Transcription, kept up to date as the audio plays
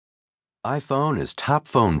iPhone is top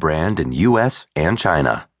phone brand in US and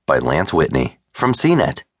China by Lance Whitney from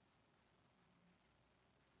CNET.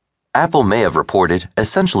 Apple may have reported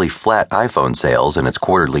essentially flat iPhone sales in its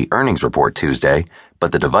quarterly earnings report Tuesday,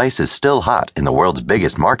 but the device is still hot in the world's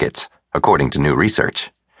biggest markets, according to new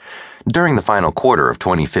research. During the final quarter of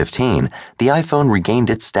 2015, the iPhone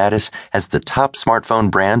regained its status as the top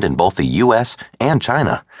smartphone brand in both the US and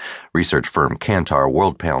China, research firm Kantar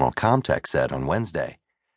World Panel Comtech said on Wednesday.